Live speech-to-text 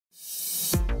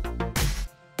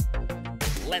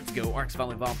Let's go. Ark's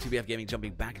finally evolved. TBF Gaming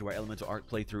jumping back into our Elemental Ark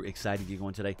playthrough. Excited to get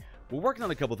going today. We're working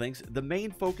on a couple things. The main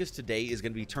focus today is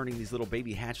going to be turning these little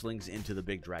baby hatchlings into the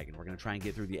big dragon. We're going to try and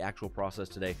get through the actual process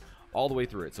today, all the way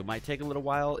through it. So it might take a little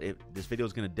while. This video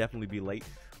is going to definitely be late.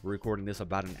 We're recording this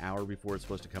about an hour before it's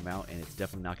supposed to come out, and it's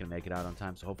definitely not going to make it out on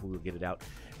time. So hopefully we'll get it out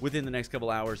within the next couple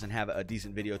hours and have a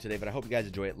decent video today. But I hope you guys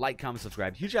enjoy it. Like, comment,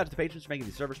 subscribe. Huge shout out to the patrons for making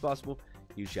these servers possible.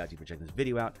 Huge shout out to you for checking this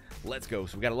video out. Let's go.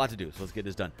 So we got a lot to do, so let's get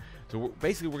this done. So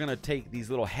basically we're going to take these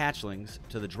little hatchlings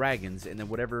to the dragons, and then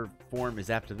whatever form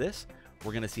is after this,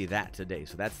 we're going to see that today.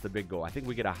 So that's the big goal. I think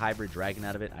we get a hybrid dragon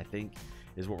out of it, I think,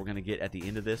 is what we're going to get at the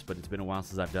end of this, but it's been a while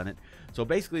since I've done it. So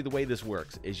basically the way this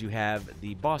works is you have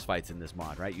the boss fights in this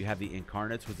mod, right? You have the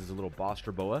incarnates, which is a little boss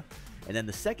Straboa, and then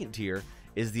the second tier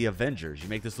is the Avengers. You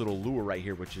make this little lure right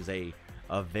here, which is a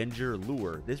Avenger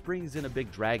lure. This brings in a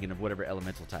big dragon of whatever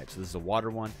elemental type. So this is a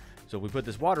water one. So if we put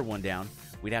this water one down,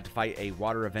 we'd have to fight a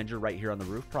water Avenger right here on the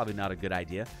roof. Probably not a good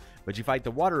idea. But you fight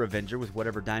the water Avenger with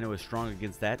whatever dino is strong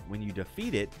against that. When you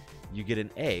defeat it, you get an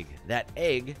egg. That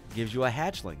egg gives you a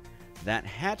hatchling. That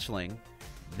hatchling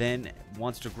then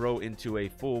wants to grow into a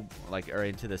full, or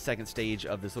into the second stage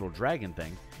of this little dragon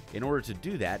thing. In order to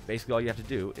do that, basically all you have to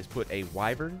do is put a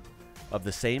wyvern of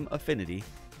the same affinity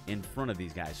in front of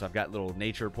these guys. So I've got little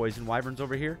nature poison wyverns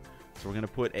over here. So we're going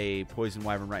to put a poison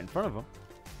wyvern right in front of them.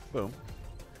 Boom.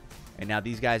 And now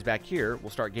these guys back here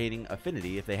will start gaining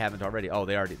affinity if they haven't already. Oh,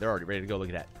 they're already ready to go. Look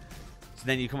at that. So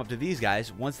then you come up to these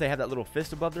guys. Once they have that little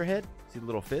fist above their head, see the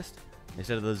little fist?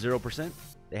 Instead of the 0%,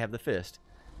 they have the fist.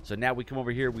 So now we come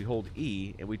over here, we hold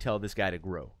E, and we tell this guy to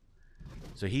grow.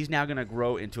 So he's now going to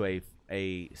grow into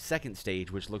a second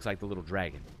stage, which looks like the little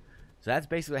dragon. So that's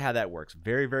basically how that works.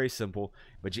 Very, very simple.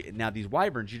 But now these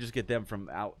wyverns, you just get them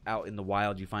from out in the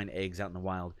wild. You find eggs out in the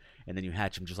wild, and then you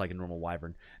hatch them just like a normal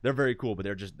wyvern. They're very cool, but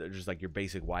they're just like your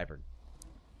basic wyvern.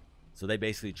 So they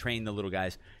basically train the little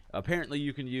guys. Apparently,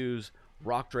 you can use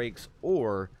rock drakes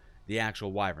or the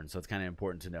actual wyvern, so it's kind of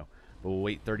important to know. But we'll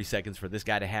wait 30 seconds for this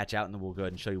guy to hatch out, and then we'll go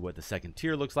ahead and show you what the second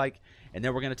tier looks like. And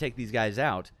then we're going to take these guys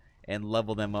out and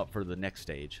level them up for the next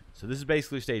stage. So this is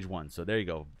basically stage 1. So there you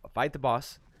go. Fight the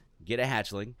boss. Get a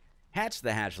hatchling, hatch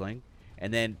the hatchling,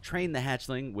 and then train the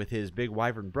hatchling with his big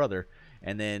wyvern brother,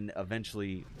 and then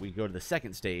eventually we go to the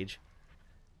second stage,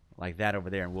 like that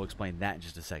over there, and we'll explain that in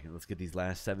just a second. Let's get these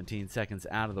last 17 seconds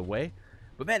out of the way.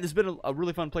 But man, this has been a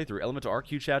really fun playthrough. Elemental Ark,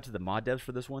 huge shout out to the mod devs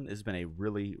for this one. This has been a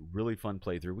really, really fun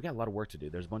playthrough. We got a lot of work to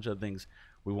do. There's a bunch of other things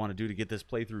we want to do to get this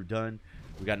playthrough done.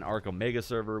 We got an Ark Omega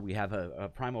server. We have a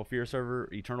Primal Fear server,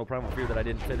 Eternal Primal Fear that I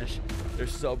didn't finish.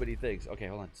 There's so many things. Okay,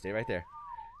 hold on. Stay right there.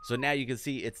 So now you can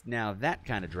see it's now that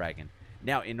kind of dragon.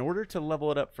 Now, in order to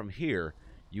level it up from here,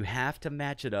 you have to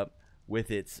match it up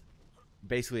with its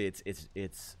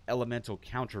elemental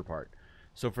counterpart.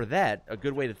 So for that, a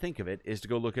good way to think of it is to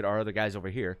go look at our other guys over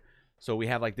here. So we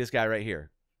have like this guy right here.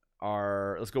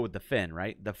 Let's go with the Fen,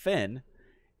 right? The Fen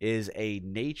is a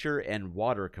nature and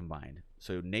water combined.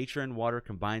 So nature and water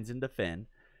combines into Fen.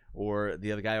 Or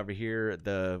the other guy over here,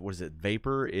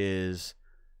 Vapor is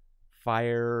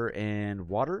fire and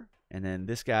water, and then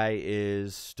this guy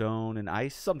is stone and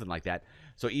ice, something like that.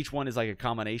 So each one is like a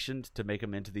combination to make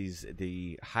them into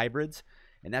the hybrids,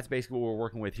 and that's basically what we're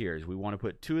working with here. Is we want to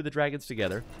put two of the dragons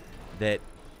together that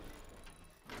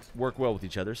work well with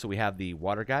each other. So we have the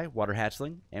water guy, water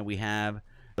hatchling, and we have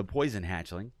the poison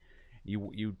hatchling.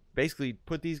 You basically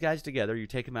put these guys together, you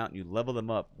take them out and you level them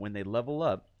up. When they level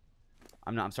up,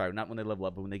 I'm sorry, not when they level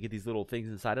up, but when they get these little things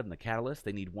inside of them, the catalyst,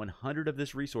 they need 100 of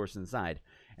this resource inside,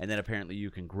 and then apparently you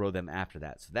can grow them after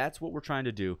that. So that's what we're trying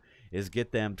to do, is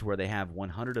get them to where they have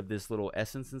 100 of this little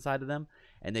essence inside of them,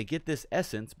 and they get this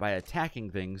essence by attacking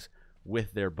things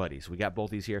with their buddies. We got both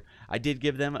these here. I did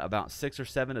give them about 6 or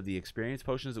 7 of the experience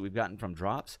potions that we've gotten from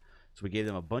drops, so we gave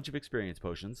them a bunch of experience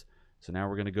potions. So now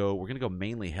we're gonna go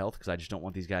mainly health, because I just don't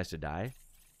want these guys to die.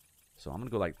 So I'm going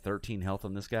to go like 13 health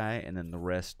on this guy, and then the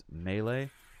rest melee.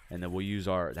 And then we'll use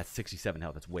that's 67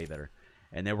 health. That's way better.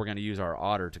 And then we're going to use our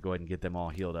otter to go ahead and get them all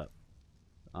healed up.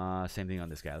 Same thing on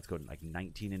this guy. Let's go like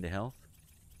 19 into health.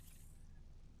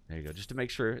 There you go. Just to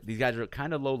make sure. These guys are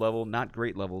kind of low level, not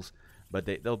great levels, but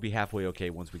they'll be halfway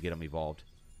okay once we get them evolved.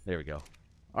 There we go.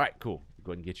 All right, cool.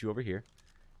 Go ahead and get you over here.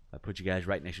 I'll put you guys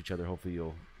right next to each other. Hopefully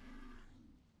you'll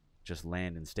just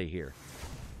land and stay here.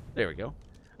 There we go.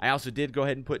 I also did go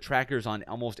ahead and put trackers on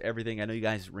almost everything. I know you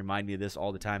guys remind me of this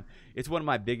all the time. It's one of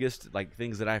my biggest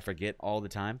things that I forget all the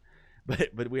time.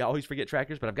 But we always forget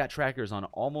trackers. But I've got trackers on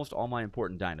almost all my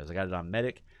important dinos. I got it on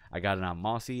Medic. I got it on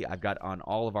Mossy. I've got on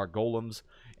all of our Golems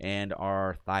and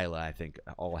our Thyla. I think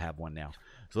all have one now.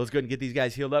 So let's go ahead and get these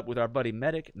guys healed up with our buddy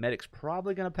Medic. Medic's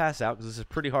probably going to pass out because this is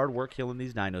pretty hard work healing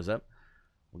these dinos up.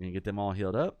 We're going to get them all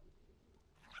healed up.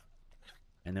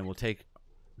 And then we'll take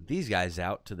these guys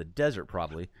out to the desert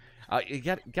probably. You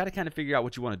got to kind of figure out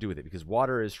what you want to do with it, because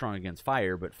water is strong against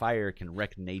fire, but fire can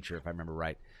wreck nature if I remember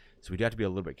right. So we do have to be a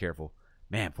little bit careful.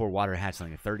 Man, poor water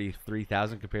hatchling at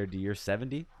 33,000 compared to year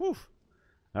 70. Whew.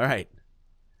 All right.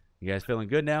 You guys feeling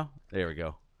good now? There we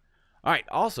go. All right.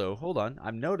 Also, hold on.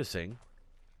 I'm noticing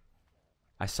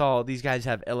I saw these guys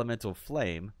have elemental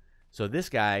flame. So this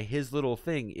guy, his little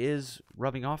thing is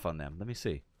rubbing off on them. Let me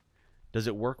see. Does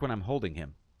it work when I'm holding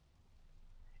him?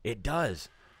 It does.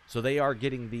 So they are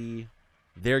getting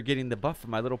they're getting the buff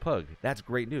from my little pug. That's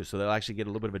great news. So they'll actually get a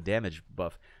little bit of a damage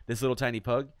buff. This little tiny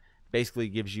pug basically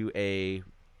gives you a...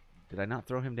 Did I not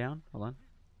throw him down? Hold on.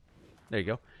 There you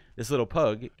go. This little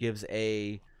pug gives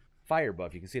a fire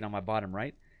buff. You can see it on my bottom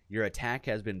right. Your attack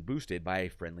has been boosted by a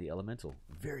friendly elemental.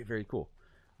 Very, very cool.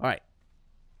 All right.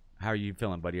 How are you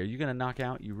feeling, buddy? Are you going to knock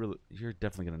out? You're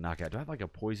definitely going to knock out. Do I have like a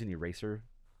poison eraser?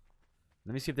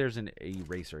 Let me see if there's an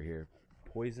eraser here.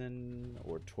 Poison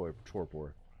or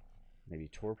torpor? Maybe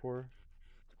torpor?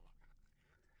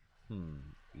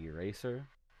 Eraser?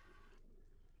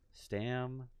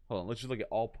 Stam? Hold on, let's just look at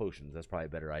all potions. That's probably a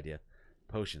better idea.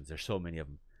 Potions, there's so many of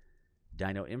them.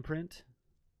 Dino imprint,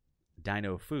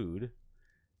 Dino food,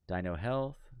 Dino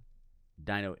health,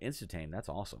 Dino instantane. That's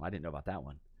awesome. I didn't know about that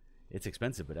one. It's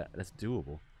expensive, but that's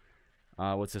doable.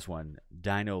 What's this one?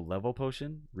 Dino level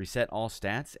potion. Reset all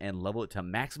stats and level it to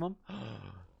maximum.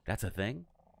 That's a thing?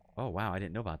 Oh, wow. I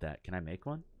didn't know about that. Can I make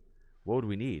one? What would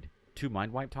we need? 2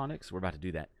 mind wipe tonics? We're about to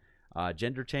do that.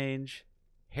 Gender change,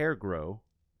 hair grow,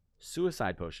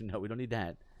 suicide potion. No, we don't need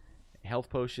that. Health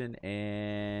potion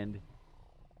and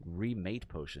remate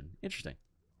potion. Interesting.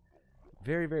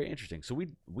 Very, very interesting. So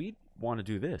we want to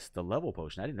do this. The level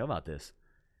potion. I didn't know about this.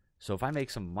 So if I make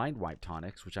some mind wipe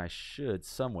tonics, which I should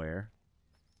somewhere.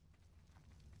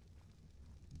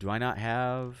 Do I not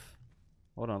have...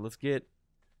 Hold on. Let's get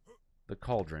the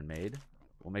cauldron made.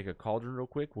 We'll make a cauldron real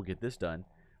quick. We'll get this done.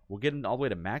 We'll get them all the way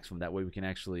to maximum. That way we can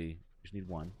actually... Just need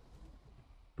one.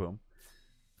 Boom.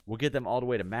 We'll get them all the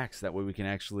way to max. That way we can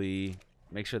actually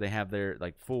make sure they have their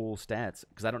like full stats.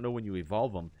 Because I don't know when you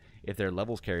evolve them if their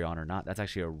levels carry on or not. That's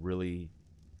actually a really,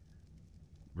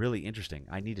 really interesting.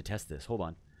 I need to test this. Hold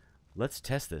on. Let's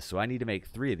test this. So I need to make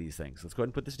 3 of these things. Let's go ahead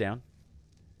and put this down.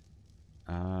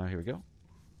 Here we go.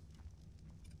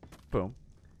 Boom.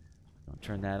 I'll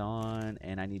turn that on.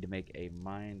 And I need to make a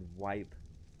mind wipe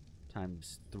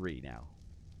times 3 now.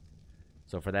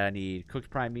 So for that I need cooked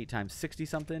prime meat times 60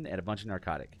 something and a bunch of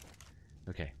narcotic.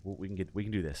 Okay, well, we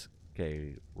can do this.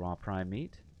 Okay, raw prime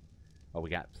meat. Oh, we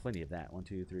got plenty of that. 1,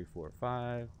 2, 3, 4,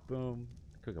 5. Boom.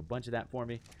 Cook a bunch of that for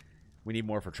me. We need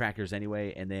more for trackers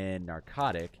anyway. And then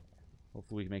narcotic.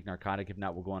 Hopefully we can make narcotic. If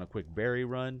not, we'll go on a quick berry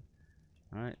run.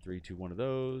 All right, 3, 2, 1 of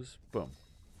those. Boom.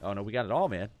 Oh, no, we got it all,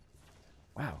 man.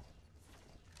 Wow.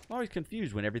 I'm always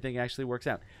confused when everything actually works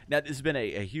out. Now, this has been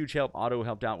a huge help. Otto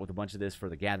helped out with a bunch of this for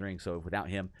the gathering, so without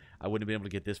him, I wouldn't have been able to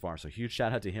get this far. So huge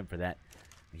shout out to him for that.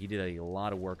 He did a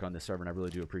lot of work on this server, and I really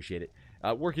do appreciate it.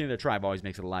 Working in a tribe always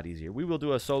makes it a lot easier. We will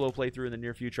do a solo playthrough in the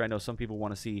near future. I know some people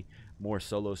want to see more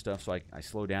solo stuff, so I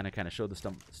slow down and kind of show the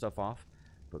stuff off.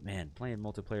 But, man, playing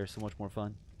multiplayer is so much more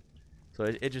fun. So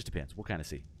it just depends. We'll kind of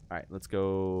see. All right, let's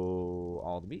go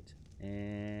all the meat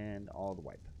and all the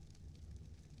wipe.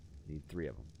 Need 3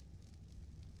 of them.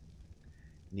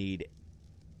 Need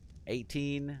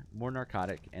 18 more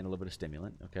narcotic and a little bit of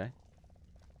stimulant. Okay.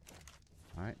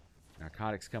 All right.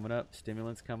 Narcotics coming up.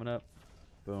 Stimulants coming up.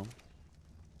 Boom.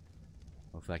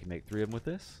 Hopefully I can make 3 of them with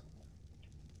this.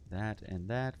 That and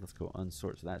that. Let's go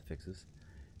unsort so that fixes.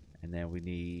 And then we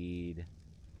need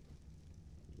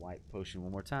white potion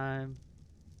one more time.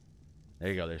 There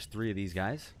you go. There's 3 of these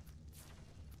guys.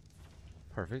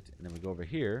 Perfect. And then we go over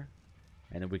here.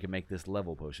 And then we can make this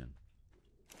level potion.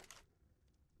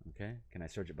 Okay, can I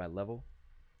search it by level?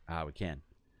 Ah, we can.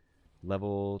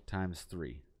 Level times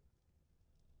 3.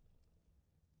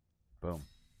 Boom.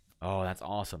 Oh, that's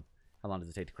awesome. How long does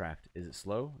it take to craft? Is it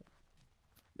slow?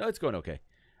 No, it's going okay.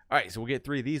 All right, so we'll get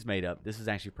 3 of these made up. This is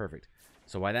actually perfect.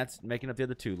 So while that's making up the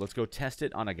other 2, let's go test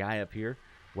it on a guy up here.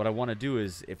 What I want to do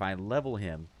is if I level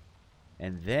him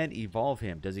and then evolve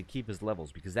him, does he keep his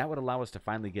levels? Because that would allow us to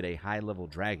finally get a high-level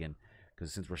dragon,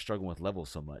 because since we're struggling with levels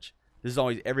so much. This is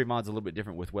always, every mod's a little bit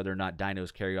different with whether or not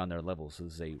dinos carry on their levels. So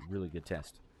this is a really good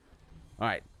test. All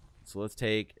right. So let's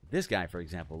take this guy, for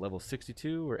example. Level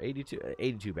 62 or 82?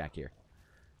 82 back here.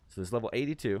 So this level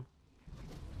 82.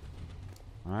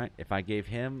 All right. If I gave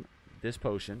him this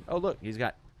potion. Oh, look. He's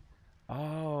got...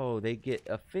 Oh, they get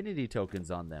affinity tokens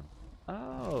on them.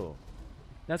 Oh.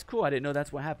 That's cool. I didn't know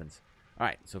that's what happens. All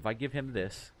right. So if I give him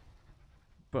this.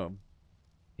 Boom.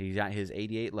 He's got his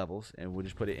 88 levels, and we'll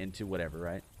just put it into whatever,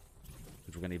 right?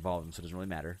 Which we're going to evolve him, so it doesn't really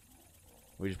matter.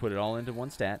 We just put it all into one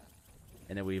stat,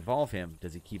 and then we evolve him.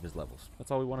 Does he keep his levels? That's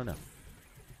all we want to know.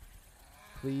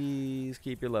 Please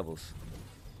keep your levels.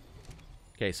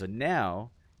 Okay, so now,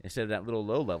 instead of that little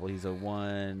low level, he's a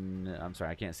 1... I'm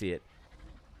sorry, I can't see it.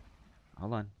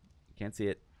 Hold on. Can't see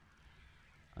it.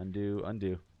 Undo,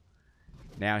 undo.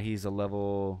 Now he's a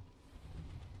level...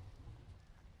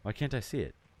 Why can't I see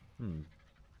it?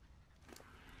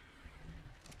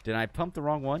 Did I pump the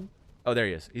wrong one? Oh, there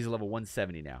he is. He's a level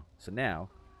 170 now. So now,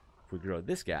 if we grow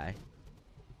this guy,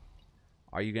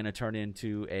 are you going to turn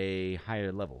into a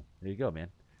higher level? There you go, man.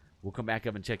 We'll come back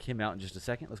up and check him out in just a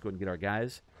second. Let's go ahead and get our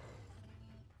guys.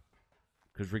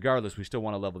 Because regardless, we still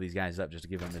want to level these guys up just to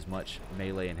give them as much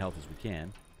melee and health as we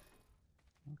can.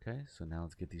 Okay, so now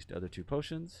let's get these other 2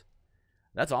 potions.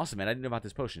 That's awesome, man. I didn't know about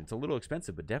this potion. It's a little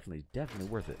expensive, but definitely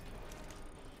worth it.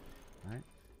 All right.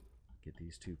 Get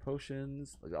these 2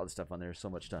 potions. Look at all the stuff on there. So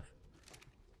much stuff.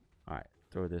 All right.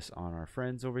 Throw this on our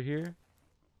friends over here.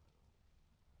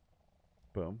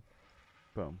 Boom.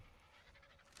 Boom.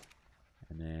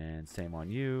 And then same on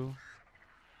you.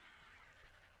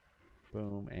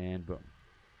 Boom and boom.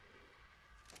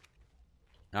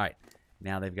 All right.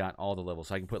 Now they've got all the levels.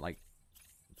 So I can put like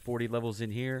 40 levels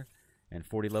in here and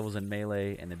 40 levels in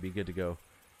melee and then be good to go.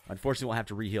 Unfortunately, we'll have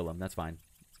to re-heal them. That's fine.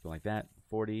 Let's go like that.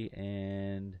 40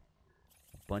 and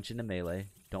a bunch into melee.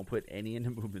 Don't put any into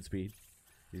movement speed.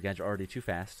 These guys are already too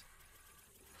fast.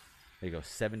 There you go.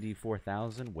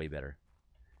 74,000. Way better.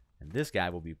 And this guy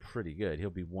will be pretty good. He'll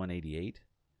be 188.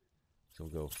 So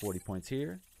we'll go 40 points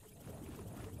here.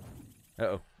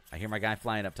 Uh-oh. I hear my guy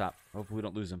flying up top. Hopefully we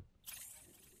don't lose him.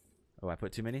 Oh, I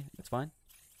put too many? That's fine.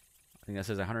 I think that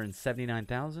says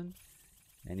 179,000.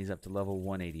 And he's up to level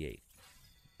 188.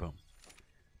 Boom.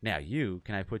 Now you,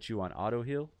 can I put you on auto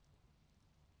heal?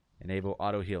 Enable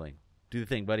auto healing. Do the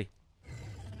thing, buddy.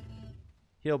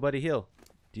 Heal, buddy, heal.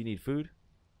 Do you need food?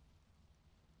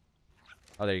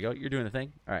 Oh, there you go. You're doing the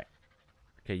thing. All right.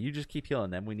 Okay, you just keep healing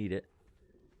them. We need it.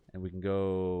 And we can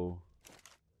go...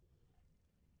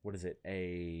 What is it?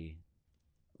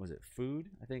 Was it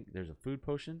food? I think there's a food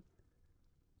potion.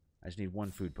 I just need 1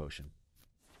 food potion.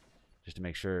 Just to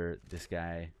make sure this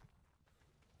guy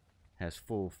has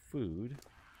full food.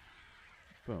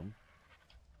 Boom.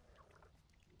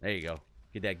 There you go.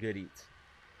 Get that good eats.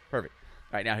 Perfect.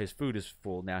 All right, now his food is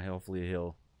full. Now hopefully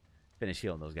he'll finish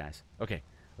healing those guys. Okay,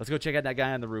 let's go check out that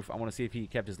guy on the roof. I want to see if he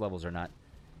kept his levels or not.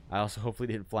 I also hopefully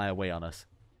didn't fly away on us.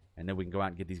 And then we can go out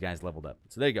and get these guys leveled up.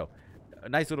 So there you go. A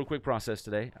nice little quick process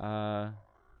today. I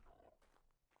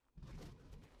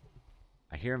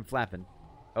hear him flapping.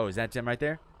 Oh, is that Tim right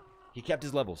there? He kept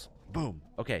his levels. Boom.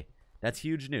 Okay, that's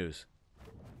huge news.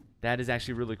 That is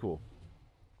actually really cool.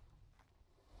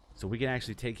 So we can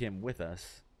actually take him with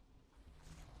us.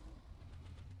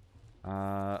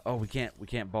 Oh, we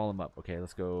can't ball him up. Okay,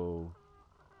 let's go.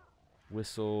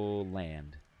 Whistle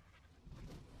land.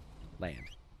 Land.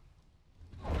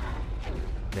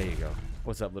 There you go.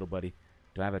 What's up, little buddy?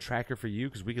 Do I have a tracker for you?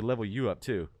 Because we can level you up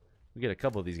too. We get a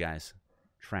couple of these guys.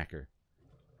 Tracker.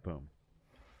 Boom.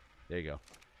 There you go.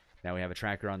 Now we have a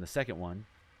tracker on the second one.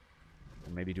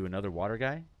 And maybe do another water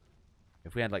guy.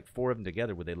 If we had like 4 of them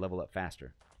together, would they level up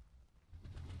faster?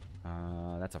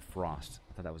 That's a frost.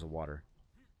 I thought that was a water.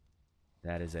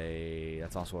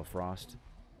 That's also a frost.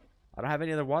 I don't have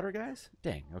any other water guys?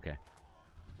 Dang, okay.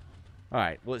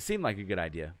 Alright, well it seemed like a good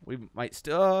idea. We might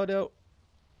still... Oh, no.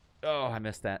 Oh, I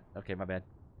missed that. Okay, my bad.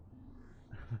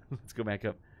 Let's go back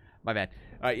up. My bad.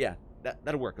 Alright, yeah.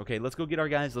 That'll work. Okay, let's go get our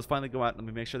guys. Let's finally go out. Let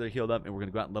me make sure they're healed up, and we're going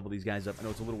to go out and level these guys up. I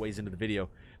know it's a little ways into the video.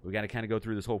 But we got to kind of go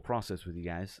through this whole process with you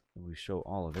guys. And we show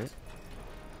all of it.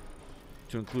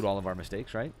 To include all of our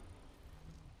mistakes, right?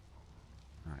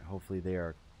 Alright, hopefully they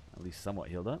are at least somewhat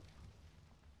healed up.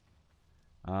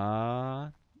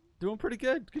 Doing pretty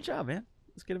good. Good job, man.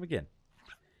 Let's get him again.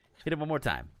 Hit him one more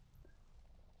time.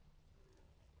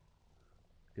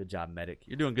 Good job, medic.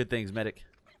 You're doing good things, medic.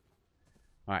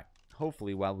 Alright.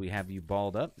 Hopefully, while we have you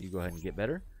balled up, you go ahead and get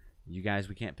better. You guys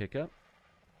we can't pick up.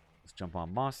 Let's jump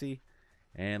on Mossy.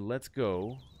 And let's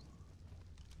go.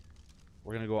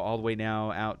 We're going to go all the way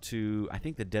now out to... I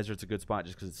think the desert's a good spot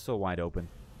just because it's so wide open.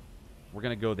 We're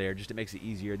going to go there. Just it makes it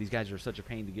easier. These guys are such a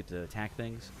pain to get to attack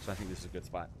things. So I think this is a good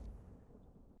spot.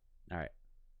 Alright.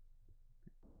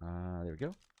 There we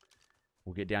go.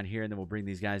 We'll get down here and then we'll bring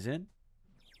these guys in.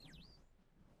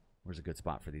 Where's a good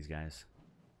spot for these guys?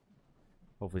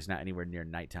 Hopefully it's not anywhere near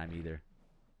nighttime either.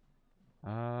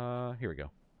 Here we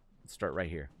go. Let's start right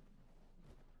here.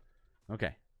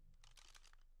 Okay.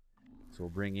 So we'll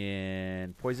bring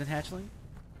in Poison Hatchling.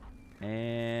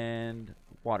 And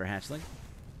water hatchling.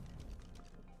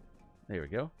 There we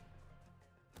go.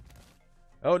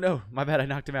 Oh, no. My bad. I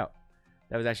knocked him out.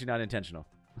 That was actually not intentional.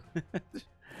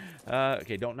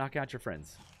 Okay, don't knock out your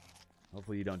friends.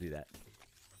 Hopefully you don't do that.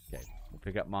 Okay, we'll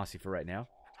pick up Mossy for right now.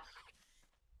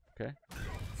 Okay.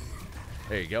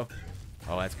 There you go.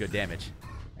 Oh, that's good damage.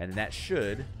 And that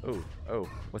should... Oh,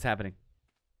 what's happening?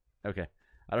 Okay.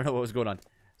 I don't know what was going on.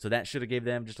 So that should have gave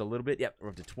them just a little bit. Yep, we're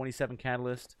up to 27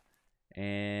 catalyst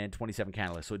and 27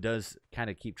 catalyst. So it does kind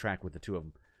of keep track with the two of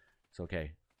them. So,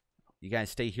 okay. You guys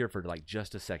stay here for, like,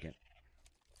 just a second.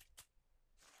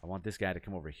 I want this guy to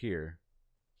come over here.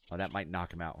 Oh, that might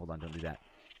knock him out. Hold on, don't do that.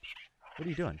 What are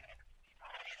you doing?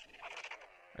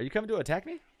 Are you coming to attack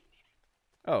me?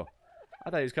 Oh, I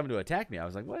thought he was coming to attack me. I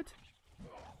was like, what?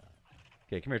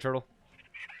 Okay, come here, turtle.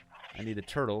 I need the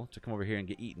turtle to come over here and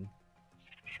get eaten.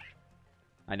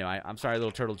 I know, I'm sorry,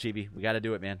 little turtle chibi. We got to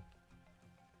do it, man.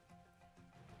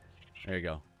 There you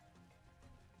go.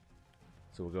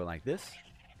 So we'll go like this.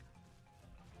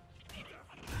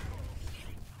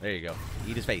 There you go.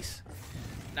 Eat his face.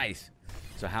 Nice.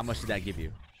 So how much did that give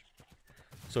you?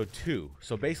 So 2.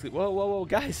 So basically, whoa,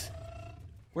 guys.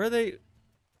 Where are they?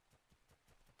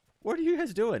 What are you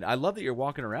guys doing? I love that you're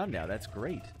walking around now. That's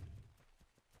great.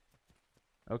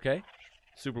 Okay.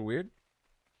 Super weird.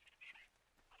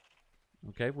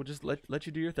 Okay, we'll just let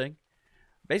you do your thing.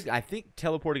 Basically, I think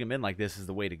teleporting them in like this is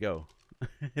the way to go.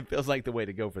 It feels like the way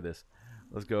to go for this.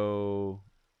 Let's go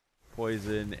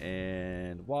poison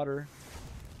and water.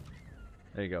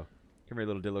 There you go. Come here,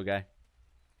 little dillo guy.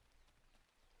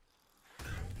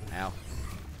 Ow.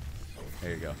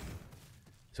 There you go.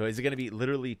 So is it going to be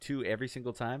literally 2 every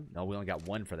single time? No, we only got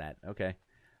 1 for that. Okay.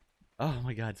 Oh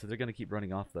my god, so they're going to keep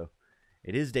running off though.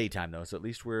 It is daytime though, so at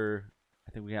least I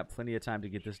think we got plenty of time to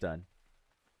get this done.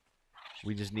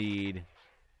 We just need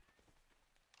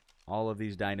all of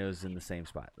these dinos in the same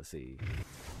spot. Let's see.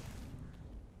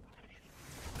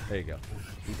 There you go.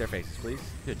 Eat their faces, please.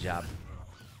 Good job.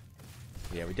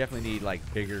 Yeah, we definitely need like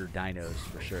bigger dinos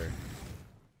for sure.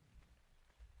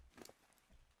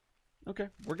 Okay,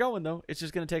 we're going though. It's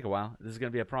just going to take a while. This is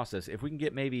going to be a process. If we can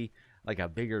get maybe like a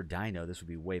bigger dino, this would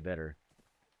be way better.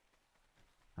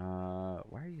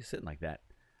 Why are you sitting like that?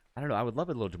 I don't know. I would love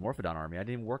a little Dimorphodon army. I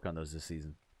didn't work on those this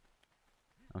season.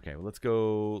 Okay, well, let's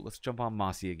go. Let's jump on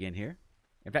Mossy again here.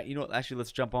 In fact, you know what? Actually,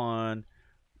 let's jump on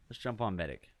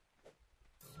Medic.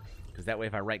 Because that way,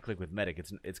 if I right-click with Medic,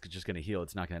 it's just going to heal.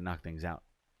 It's not going to knock things out.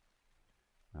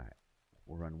 All right.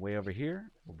 We'll run way over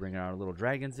here. We'll bring our little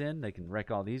dragons in. They can wreck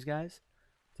all these guys.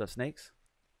 What's up, snakes?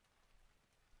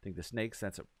 I think the snakes,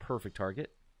 that's a perfect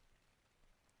target.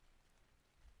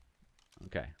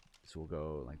 Okay. So we'll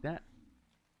go like that.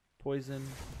 Poison.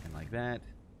 And like that.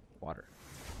 Water.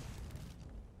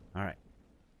 All right.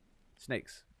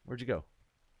 Snakes. Where'd you go?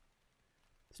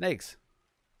 Snakes.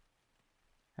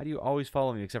 How do you always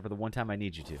follow me except for the one time I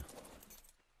need you to?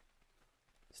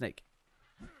 Snake.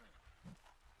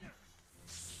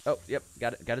 Oh, yep.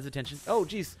 Got it. Got his attention. Oh,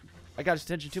 jeez. I got his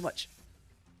attention too much.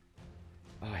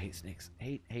 Oh, I hate snakes.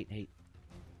 Hate.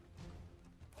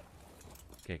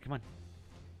 Okay, come on.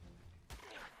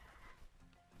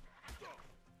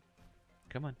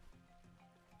 Come on.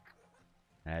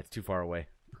 It's too far away.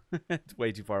 It's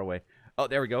way too far away. Oh,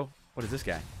 there we go. What is this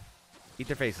guy? Eat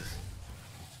their faces.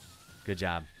 Good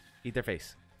job. Eat their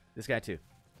face. This guy too.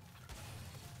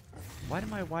 Why do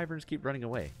my wyverns keep running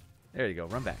away? There you go.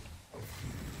 Run back.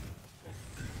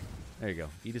 There you go.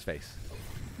 Eat his face.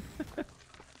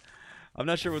 I'm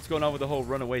not sure what's going on with the whole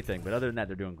runaway thing, but other than that,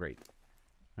 they're doing great.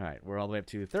 All right, we're all the way up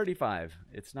to 35.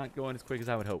 It's not going as quick as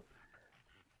I would hope.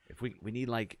 If we need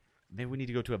like, maybe we need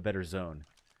to go to a better zone.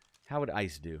 How would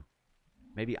ice do?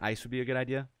 Maybe ice would be a good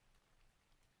idea.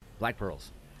 Black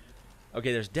pearls.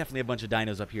 Okay, there's definitely a bunch of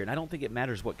dinos up here, and I don't think it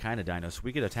matters what kind of dinos.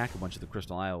 We could attack a bunch of the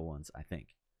Crystal Isle ones, I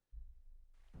think.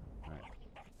 All right.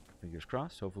 Fingers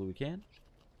crossed. Hopefully we can.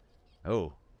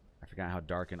 Oh, I forgot how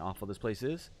dark and awful this place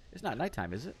is. It's not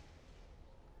nighttime, is it?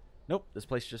 Nope, this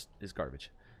place just is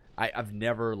garbage. I've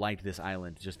never liked this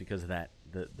island just because of that.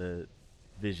 The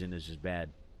vision is just bad.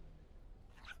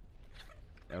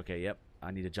 Okay, yep.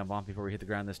 I need to jump off before we hit the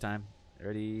ground this time.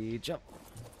 Ready, jump.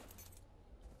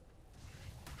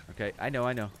 Okay, I know.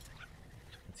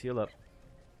 Let's heal up.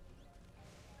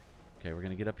 Okay, we're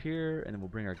going to get up here, and then we'll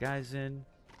bring our guys in.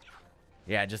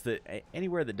 Yeah, just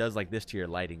anywhere that does like this to your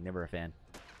lighting, never a fan.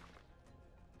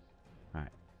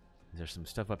 Alright. Is there some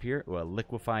stuff up here? Well,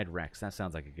 liquefied Rex. That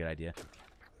sounds like a good idea.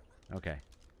 Okay.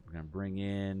 We're going to bring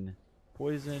in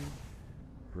poison.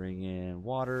 Bring in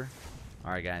water.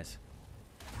 Alright, guys.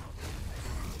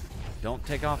 Don't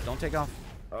take off. Don't take off.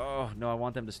 Oh, no, I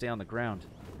want them to stay on the ground.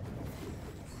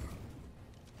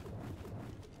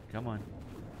 Come on.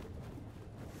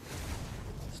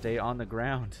 Stay on the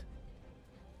ground.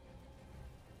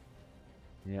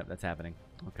 Yep, that's happening.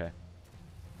 Okay.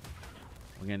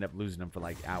 We're gonna end up losing them for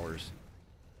like hours.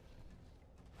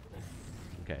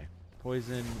 Okay.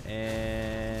 Poison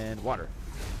and water.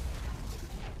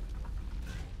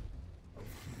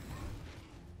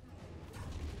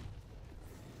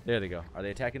 There they go. Are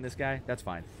they attacking this guy? That's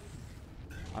fine.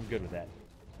 I'm good with that.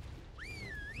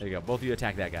 There you go. Both of you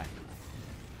attack that guy.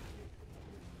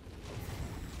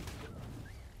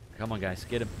 Come on, guys.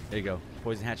 Get him. There you go.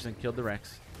 Poison hatchling killed the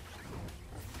Rex.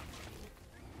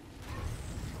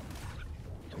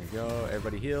 There you go.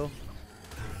 Everybody heal.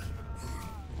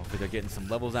 Hopefully they're getting some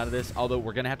levels out of this. Although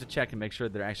we're going to have to check and make sure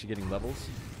they're actually getting levels.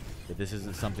 If this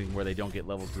isn't something where they don't get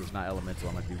levels because it's not elemental,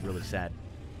 I might be really sad.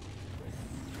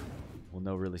 We'll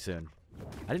know really soon.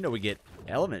 I didn't know we get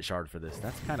element shard for this.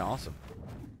 That's kind of awesome.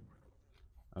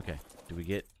 Okay. Do we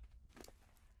get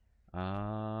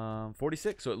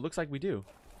 46? So it looks like we do.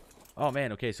 Oh,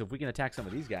 man. Okay, so if we can attack some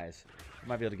of these guys, we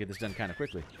might be able to get this done kind of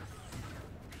quickly.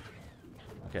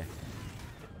 Okay.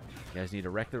 You guys need to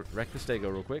wreck the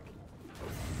stego real quick.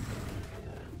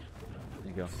 There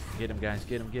you go. Get him, guys.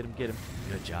 Get him, get him, get him.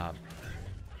 Good job.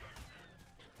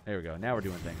 There we go. Now we're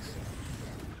doing things.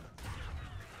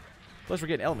 Plus, we're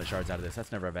getting element shards out of this.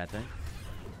 That's never a bad thing.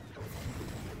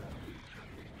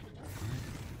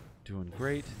 Doing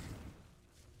great.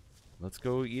 Let's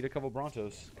go eat a couple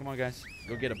Brontos. Come on, guys.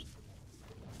 Go get them.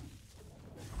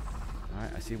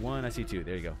 Alright, I see one. I see two.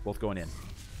 There you go. Both going in.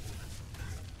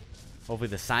 Hopefully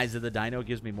the size of the dino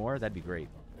gives me more. That'd be great.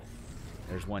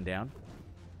 There's one down.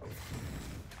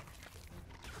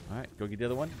 Alright, go get the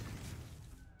other one.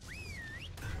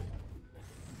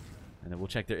 And then we'll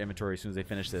check their inventory as soon as they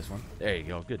finish this one. There you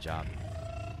go. Good job.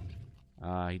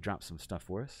 He dropped some stuff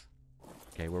for us.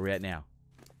 Okay, where are we at now?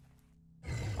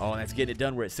 Oh, that's getting it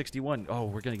done. We're at 61. Oh,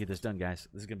 we're going to get this done, guys.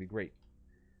 This is going to be great.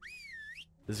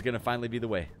 This is going to finally be the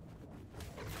way.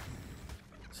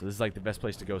 So this is like the best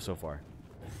place to go so far.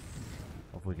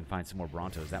 Hopefully we can find some more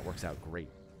Brontos. That works out great.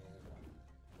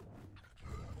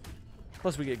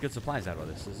 Plus we get good supplies out of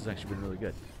this. This has actually been really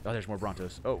good. Oh, there's more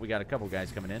Brontos. Oh, we got a couple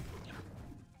guys coming in.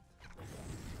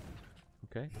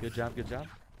 Okay, good job, good job.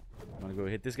 I'm going to go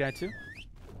hit this guy too.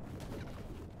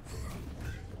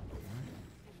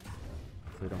 So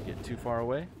they don't get too far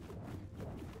away.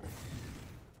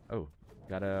 Oh,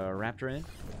 got a raptor in.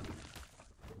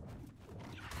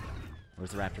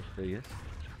 Where's the raptor? There he is.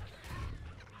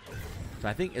 So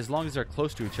I think as long as they're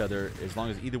close to each other, as long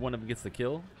as either one of them gets the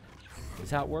kill,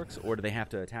 is how it works. Or do they have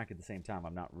to attack at the same time?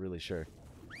 I'm not really sure.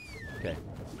 Okay,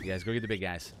 you guys go get the big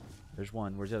guys. There's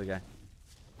one. Where's the other guy?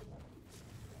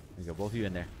 There you go. Both of you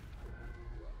in there.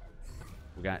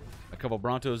 We got a couple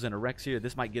Brontos and a Rex here.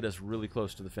 This might get us really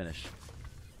close to the finish.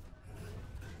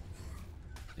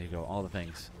 There you go. All the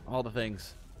things. All the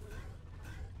things.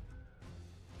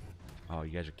 Oh,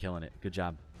 you guys are killing it. Good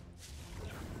job.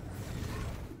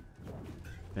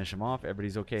 Finish them off.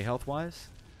 Everybody's okay health-wise.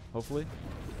 Hopefully.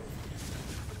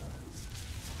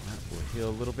 Right, we'll heal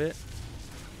a little bit.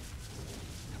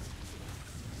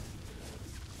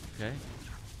 Okay.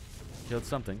 Killed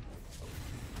something.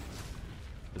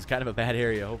 It's kind of a bad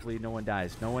area. Hopefully no one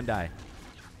dies. No one die.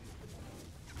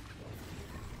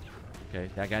 Okay,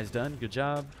 that guy's done. Good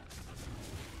job.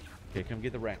 Okay, come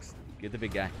get the Rex. Get the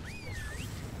big guy.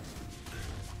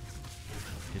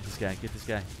 Get this guy. Get this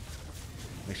guy.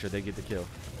 Make sure they get the kill.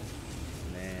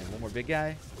 And then one more big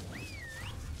guy.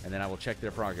 And then I will check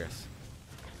their progress.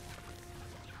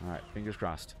 Alright, fingers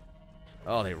crossed.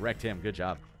 Oh, they wrecked him. Good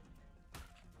job.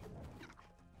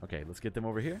 Okay, let's get them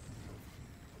over here.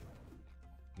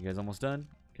 You guys almost done?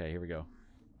 Okay, here we go.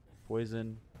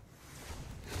 Poison.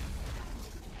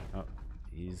 Oh,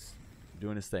 he's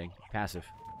doing his thing. Passive.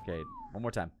 Okay, one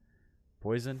more time.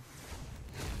 Poison.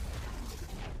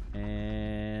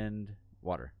 And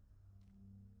water.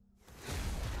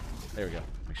 There we go.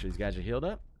 Make sure these guys are healed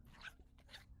up.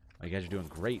 Oh, you guys are doing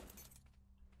great.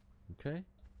 Okay.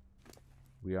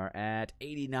 We are at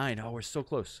 89. Oh, we're so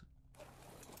close.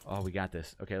 Oh, we got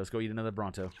this. Okay, let's go eat another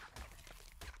Bronto.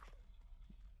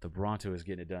 The Bronto is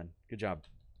getting it done. Good job.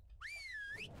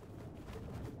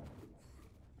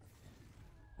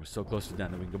 We're so close to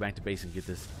done that we can go back to base and get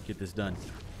this done.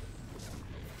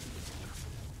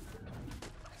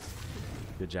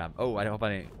 Good job. Oh, I hope I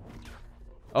didn't.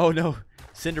 Oh no,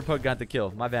 Cinderpug got the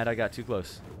kill. My bad, I got too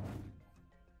close.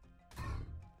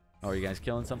 Oh, are you guys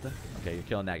killing something? Okay, you're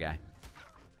killing that guy.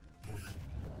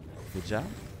 Good job.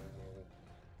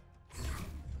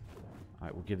 All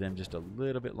right, we'll give them just a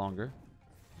little bit longer.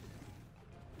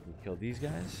 We'll kill these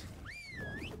guys.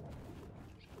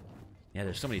 Yeah,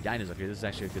 there's so many dinos up here. This is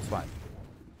actually a good spot.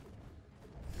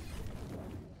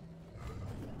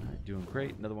 Alright, doing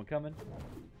great. Another one coming.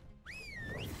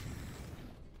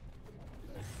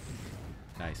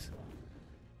 Nice.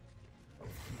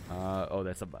 Oh,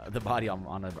 that's the body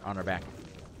on our back.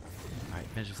 Alright,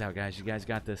 finish this out, guys. You guys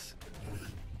got this.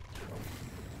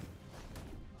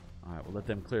 Alright, we'll let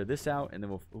them clear this out, and then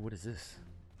we'll... What is this?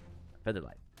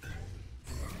 Featherlight.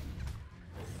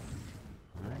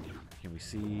 Alright, can we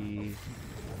see...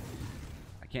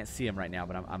 I can't see them right now,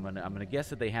 but I'm gonna guess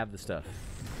that they have the stuff.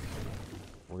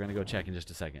 We're gonna go check in just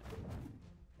a second.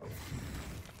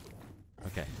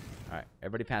 Okay. Alright,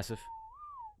 everybody passive.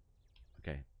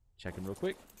 Okay, checking real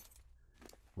quick.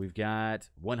 We've got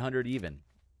 100 even.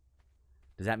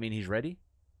 Does that mean he's ready?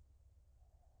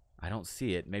 I don't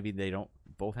see it. Maybe they don't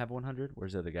both have 100.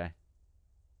 Where's the other guy?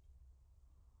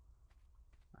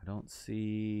 I don't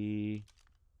see...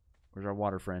 Where's our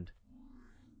water friend?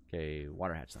 Okay,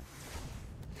 water hatchling.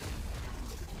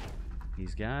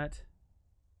 He's got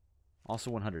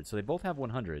also 100. So they both have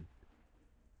 100.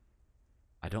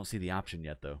 I don't see the option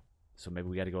yet, though. So maybe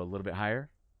we got to go a little bit higher.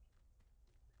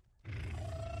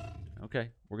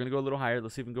 Okay, we're going to go a little higher.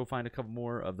 Let's see if we can go find a couple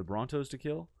more of the Brontos to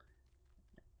kill.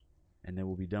 And then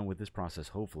we'll be done with this process,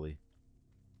 hopefully.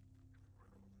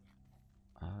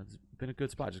 It's been a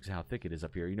good spot just because how thick it is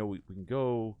up here. You know, we can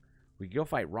go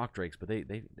fight rock drakes, but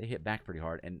they hit back pretty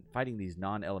hard. And fighting these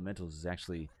non-elementals is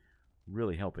actually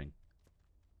really helping.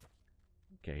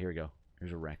 Okay, here we go.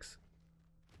 Here's a Rex.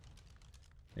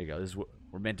 There you go. This is what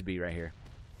we're meant to be right here.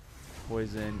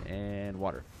 Poison and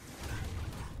water.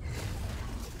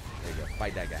 There you go.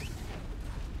 Fight that guy.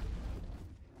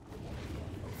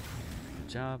 Good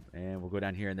job. And we'll go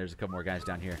down here, and there's a couple more guys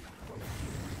down here.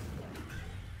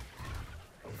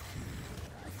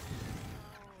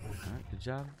 Alright, good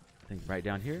job. I think right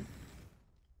down here.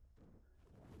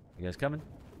 You guys coming?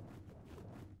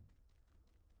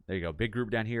 There you go. Big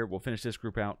group down here. We'll finish this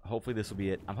group out. Hopefully this will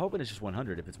be it. I'm hoping it's just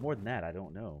 100. If it's more than that, I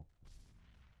don't know.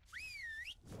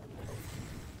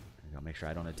 I'll make sure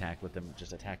I don't attack with them.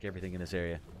 Just attack everything in this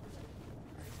area.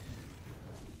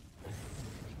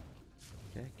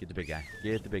 Okay, get the big guy.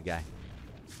 Get the big guy.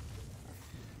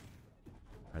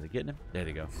 Are they getting him? There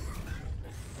they go.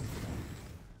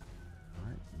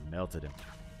 Alright, melted him.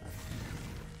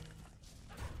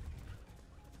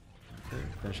 Okay,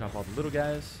 finish off all the little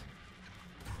guys.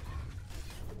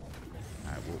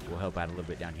 Alright, we'll help out a little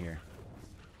bit down here.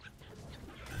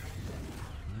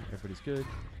 Alright, everybody's good.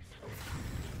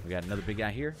 We got another big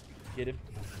guy here. Get him.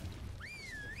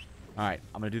 Alright,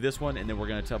 I'm going to do this one, and then we're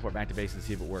going to teleport back to base and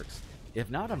see if it works. If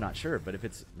not, I'm not sure, but if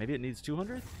it's... Maybe it needs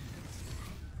 200?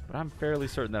 But I'm fairly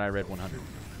certain that I read 100.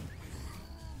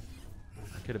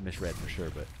 I could have misread for sure,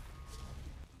 but...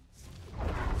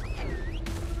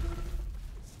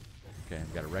 Okay,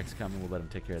 we've got a Rex coming. We'll let him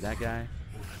take care of that guy.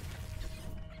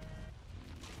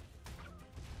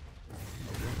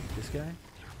 This guy?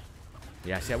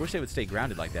 Yeah, see, I wish they would stay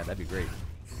grounded like that. That'd be great.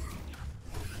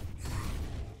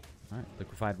 Alright,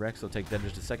 liquefied Rex. It'll take them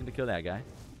just a second to kill that guy.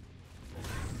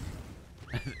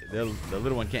 The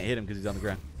little one can't hit him because he's on the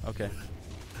ground. Okay.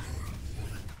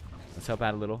 Let's help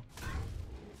out a little.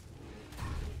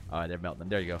 Alright, they're melting them.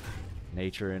 There you go.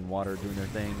 Nature and water doing their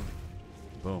thing.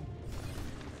 Boom.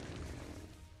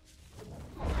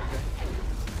 Okay.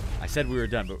 I said we were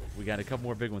done, but we got a couple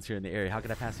more big ones here in the area. How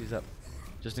can I pass these up?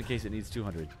 Just in case it needs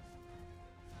 200.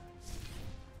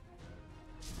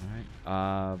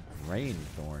 Alright.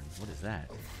 Rainthorn. What is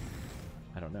that?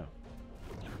 I don't know.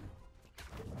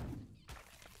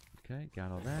 Okay,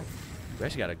 got all that. We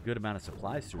actually got a good amount of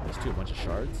supplies through this too. A bunch of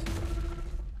shards.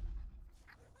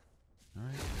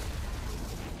 Alright.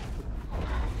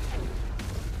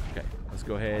 Okay, let's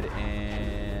go ahead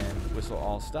and whistle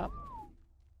all stop.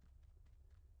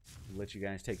 We'll let you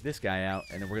guys take this guy out,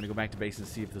 and then we're going to go back to base and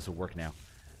see if this will work now.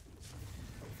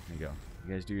 There you go.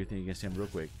 You guys do your thing against him real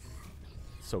quick.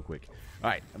 So quick.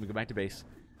 Alright, let me go back to base.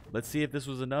 Let's see if this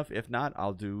was enough. If not,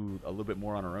 I'll do a little bit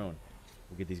more on our own.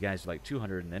 We'll get these guys to like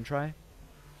 200 and then try.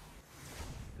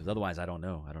 Because otherwise, I don't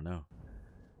know. I don't know.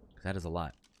 Because that is a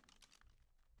lot.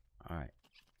 Alright.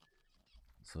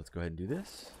 So let's go ahead and do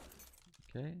this.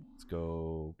 Okay. Let's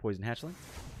go poison hatchling.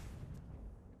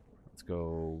 Let's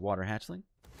go water hatchling.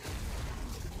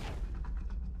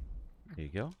 There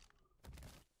you go.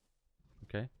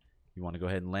 Okay. You want to go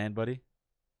ahead and land, buddy?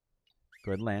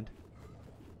 Go ahead and land.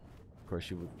 Of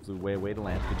course, you flew way away to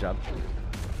land. Good job.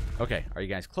 Okay, are you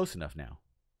guys close enough now?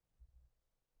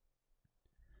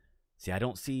 See, I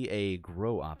don't see a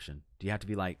grow option. Do you have to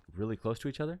be, like, really close to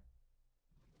each other?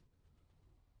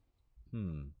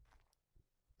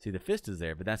 See, the fist is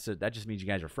there, but that just means you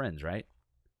guys are friends, right?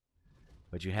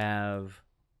 But you've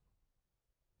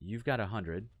got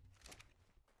 100.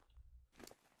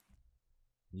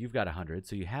 You've got 100,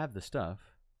 so you have the stuff.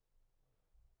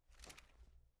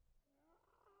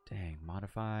 Dang,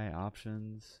 modify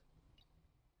options.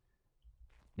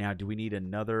 Now, do we need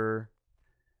another?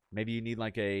 Maybe you need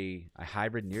like a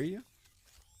hybrid near you?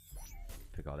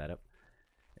 Pick all that up.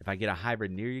 If I get a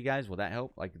hybrid near you guys, will that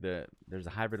help? Like there's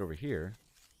a hybrid over here.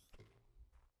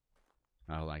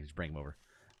 Oh, I can just bring him over.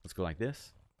 Let's go like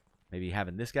this. Maybe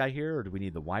having this guy here, or do we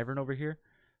need the wyvern over here?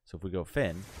 So if we go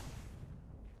Finn.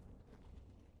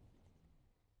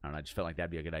 I don't know, I just felt like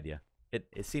that'd be a good idea.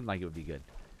 It seemed like it would be good.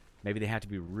 Maybe they have to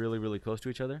be really, really close to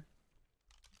each other.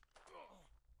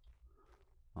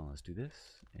 Oh, let's do this.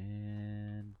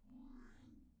 And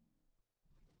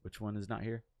which one is not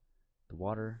here? The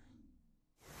water.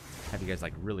 Have you guys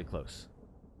like really close.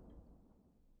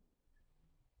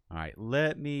 All right,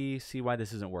 let me see why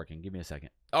this isn't working. Give me a second.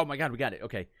 Oh my God, we got it.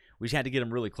 Okay, we just had to get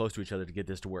them really close to each other to get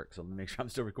this to work. So let me make sure I'm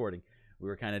still recording. We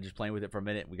were kind of just playing with it for a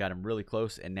minute. We got them really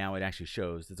close, and now it actually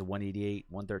shows. It's a 188,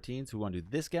 113. So we want to do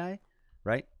this guy,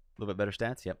 right? A little bit better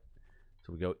stats. Yep.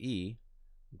 So we go E,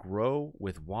 grow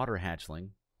with water hatchling.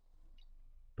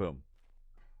 Boom.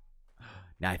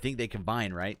 Now I think they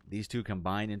combine, right? These two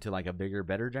combine into like a bigger,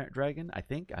 better dragon. I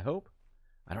think. I hope.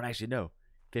 I don't actually know.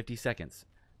 50 seconds.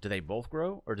 Do they both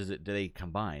grow, or do they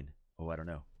combine? Oh, I don't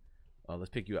know. Well, let's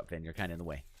pick you up, Finn. You're kind of in the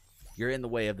way. You're in the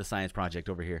way of the science project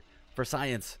over here. For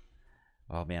science.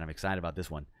 Oh, man, I'm excited about this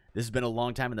one. This has been a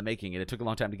long time in the making, and it took a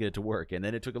long time to get it to work, and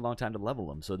then it took a long time to level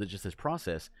them. So that just this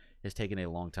process has taken a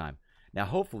long time. Now,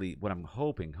 hopefully, what I'm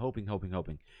hoping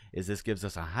is this gives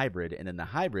us a hybrid, and in the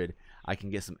hybrid, I can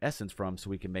get some essence from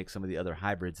so we can make some of the other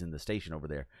hybrids in the station over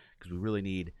there, because we really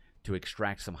need to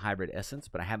extract some hybrid essence,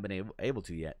 but I haven't been able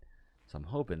to yet. So I'm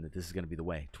hoping that this is going to be the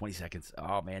way. 20 seconds.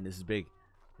 Oh, man, this is big.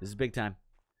 This is big time.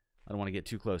 I don't want to get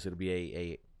too close. It'll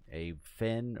be a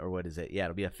Fen, or what is it? Yeah,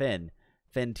 it'll be a Fen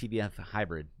TBF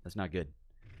hybrid. That's not good.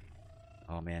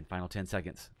 Oh, man, final 10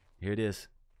 seconds. Here it is.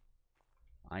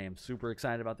 I am super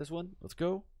excited about this one. Let's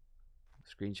go.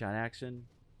 Screenshot action.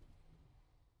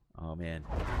 Oh, man.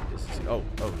 This is, oh,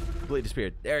 completely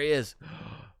disappeared. There he is.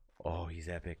 Oh, he's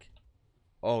epic.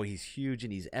 Oh, he's huge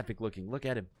and he's epic looking. Look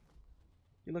at him.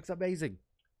 He looks amazing.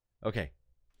 Okay.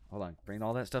 Hold on. Bring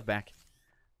all that stuff back.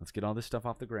 Let's get all this stuff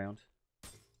off the ground.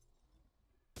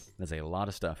 That's a lot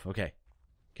of stuff. Okay.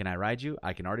 Can I ride you?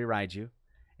 I can already ride you.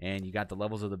 And you got the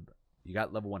levels of the... You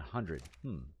got level 100.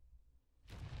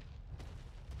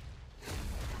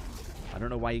 I don't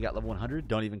know why you got level 100.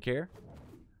 Don't even care.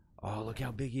 Oh, look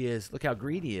how big he is. Look how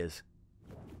green he is.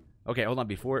 Okay, hold on.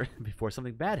 Before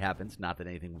something bad happens, not that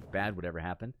anything bad would ever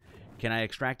happen, can I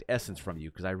extract essence from you?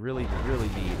 Because I really, really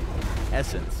need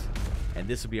essence. And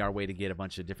this would be our way to get a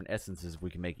bunch of different essences if we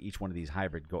can make each one of these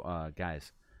hybrid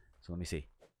guys. So let me see.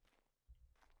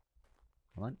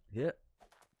 Hold on. Yeah.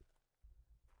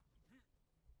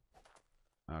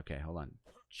 Okay, hold on.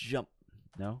 Jump.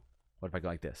 No? What if I go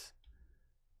like this?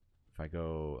 If I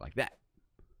go like that?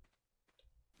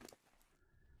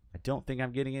 I don't think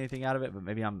I'm getting anything out of it, but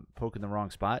maybe I'm poking the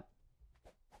wrong spot.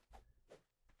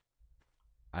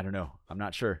 I don't know. I'm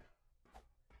not sure.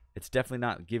 It's definitely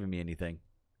not giving me anything.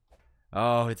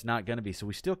 Oh, it's not going to be. So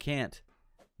we still can't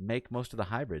make most of the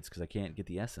hybrids because I can't get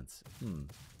the essence.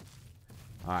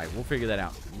 All right, we'll figure that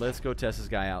out. Let's go test this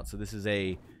guy out. So this is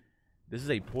a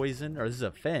poison, or this is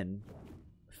a Fen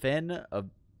of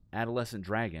adolescent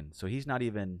dragon. So he's not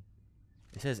even...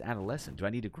 It says adolescent. Do I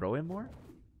need to grow him more?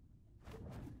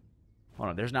 Hold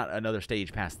on, there's not another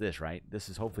stage past this, right? This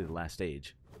is hopefully the last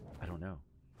stage. I don't know.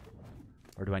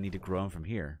 Or do I need to grow him from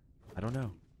here? I don't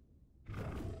know.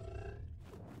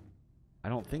 I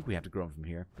don't think we have to grow him from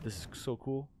here, but this is so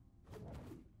cool.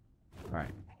 Alright.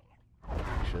 Make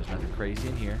sure there's nothing crazy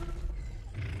in here.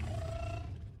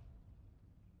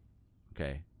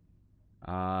 Okay.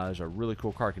 There's a really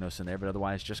cool Karkanos in there, but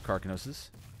otherwise just Karkanoses.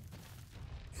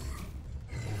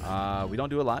 We don't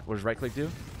do a lot. What does right click do?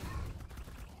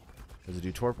 Does it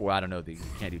do torpor? Well, I don't know. You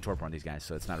can't do torpor on these guys,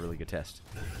 so it's not a really good test.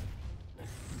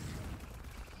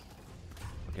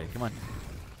 Okay, come on.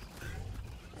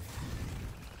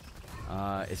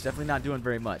 It's definitely not doing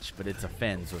very much, but it's a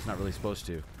Fen, so it's not really supposed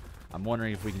to. I'm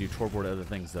wondering if we can do torpor to other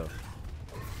things, though.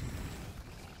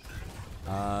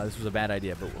 This was a bad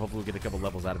idea, but hopefully we'll get a couple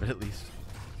levels out of it at least.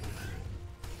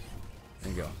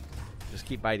 There you go. Just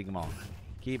keep biting them all.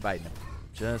 Keep biting them.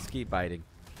 Just keep biting.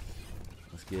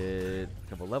 Let's get a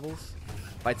couple levels.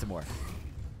 Bite some more.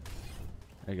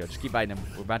 There you go. Just keep biting them.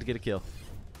 We're about to get a kill.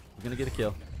 We're going to get a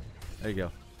kill. There you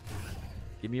go.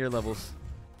 Give me your levels.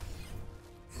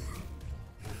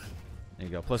 There you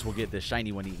go. Plus, we'll get the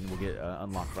shiny one eaten. We'll get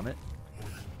unlocked from it.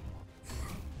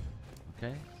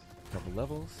 Okay. A couple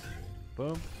levels.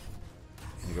 Boom.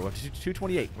 There we go up to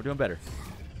 228. We're doing better.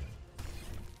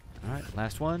 All right.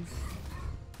 Last one.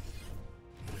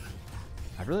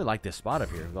 I really like this spot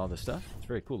up here with all this stuff. It's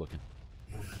very cool looking.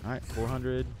 All right.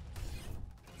 400.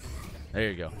 There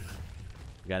you go.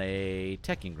 We got a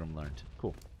Tech Ingram learned.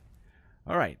 Cool.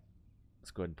 All right.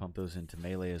 Let's go ahead and pump those into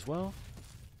melee as well.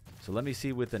 So let me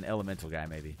see with an elemental guy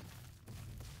maybe.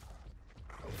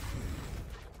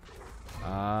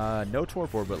 No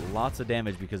torpor, but lots of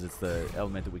damage because it's the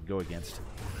element that we can go against.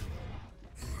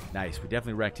 Nice. We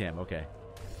definitely wrecked him. Okay.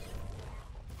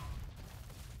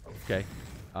 Okay.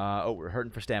 Oh, we're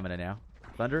hurting for stamina now.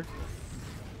 Thunder.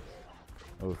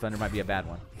 Oh, Thunder might be a bad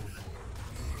one.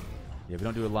 Yeah, we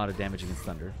don't do a lot of damage against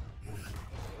Thunder.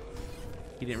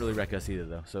 He didn't really wreck us either,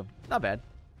 though, so not bad.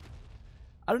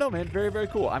 I don't know, man. Very, very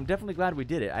cool. I'm definitely glad we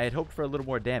did it. I had hoped for a little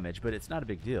more damage, but it's not a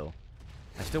big deal.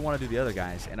 I still want to do the other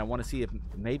guys, and I want to see if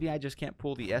maybe I just can't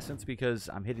pull the essence because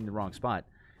I'm hitting the wrong spot.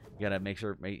 You got to make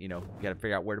sure, you know, you got to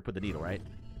figure out where to put the needle, right?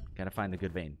 Got to find the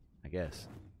good vein, I guess.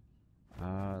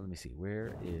 Let me see.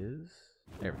 Where is...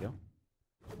 There we go.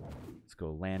 Let's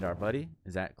go land our buddy.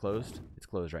 Is that closed? It's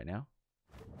closed right now.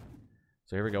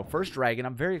 So here we go. First dragon.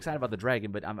 I'm very excited about the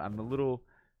dragon, but I'm a little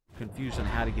confused on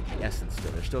how to get the essence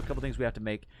still. There's still a couple things we have to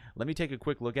make. Let me take a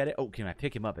quick look at it. Oh, can I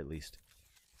pick him up at least?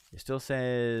 It still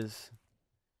says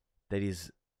that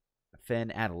he's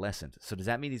Fen Adolescent. So does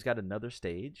that mean he's got another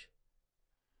stage?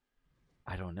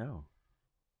 I don't know.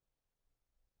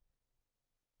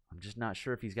 I'm just not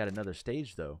sure if he's got another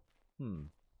stage, though. All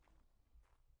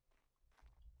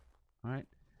right.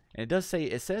 And it does say,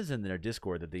 it says in their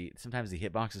Discord that sometimes the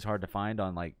hitbox is hard to find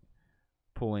on, like,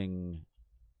 pulling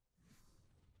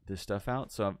this stuff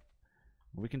out. So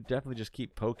we can definitely just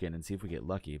keep poking and see if we get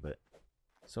lucky, but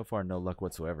so far no luck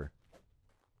whatsoever.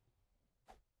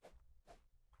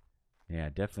 Yeah,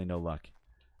 definitely no luck.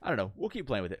 I don't know. We'll keep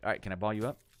playing with it. All right, can I ball you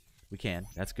up? We can.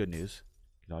 That's good news.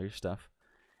 Get all your stuff.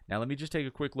 Now let me just take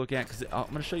a quick look at, because I'm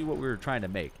going to show you what we were trying to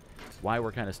make, why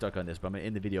we're kind of stuck on this, but I'm going to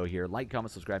end the video here. Like,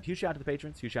 comment, subscribe. Huge shout out to the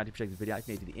patrons. Huge shout out to you for checking this video. If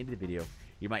you made it to the end of the video,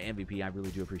 you're my MVP. I really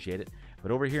do appreciate it.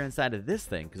 But over here inside of this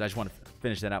thing, because I just want to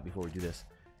finish that out before we do this,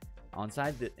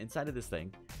 inside of this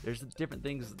thing, there's different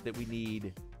things that we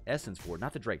need essence for.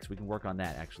 Not the drakes. We can work on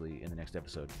that, actually, in the next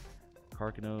episode.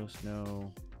 Carcanos, no.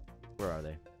 Where are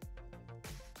they?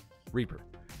 Reaper.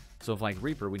 So if like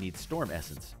Reaper, we need Storm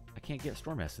Essence. I can't get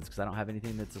Storm Essence because I don't have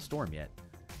anything that's a Storm yet.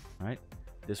 All right.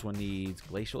 This one needs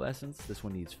Glacial Essence. This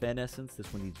one needs Fen Essence.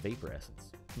 This one needs Vapor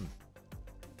Essence.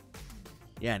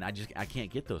 Yeah, and I can't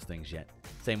get those things yet.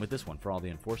 Same with this one. For all the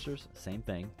Enforcers, same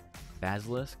thing.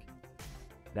 Basilisk.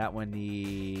 That one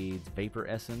needs Vapor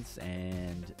Essence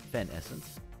and Fen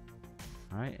Essence.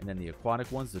 All right. And then the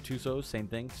aquatic ones, the Tusos, same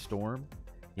thing. Storm.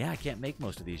 Yeah, I can't make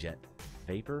most of these yet.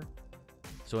 Vapor.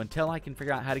 So until I can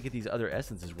figure out how to get these other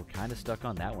essences, we're kind of stuck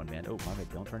on that one, man. Oh, my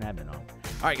bad. Don't turn admin on. All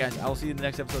right, guys. I will see you in the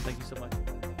next episode. Thank you so much.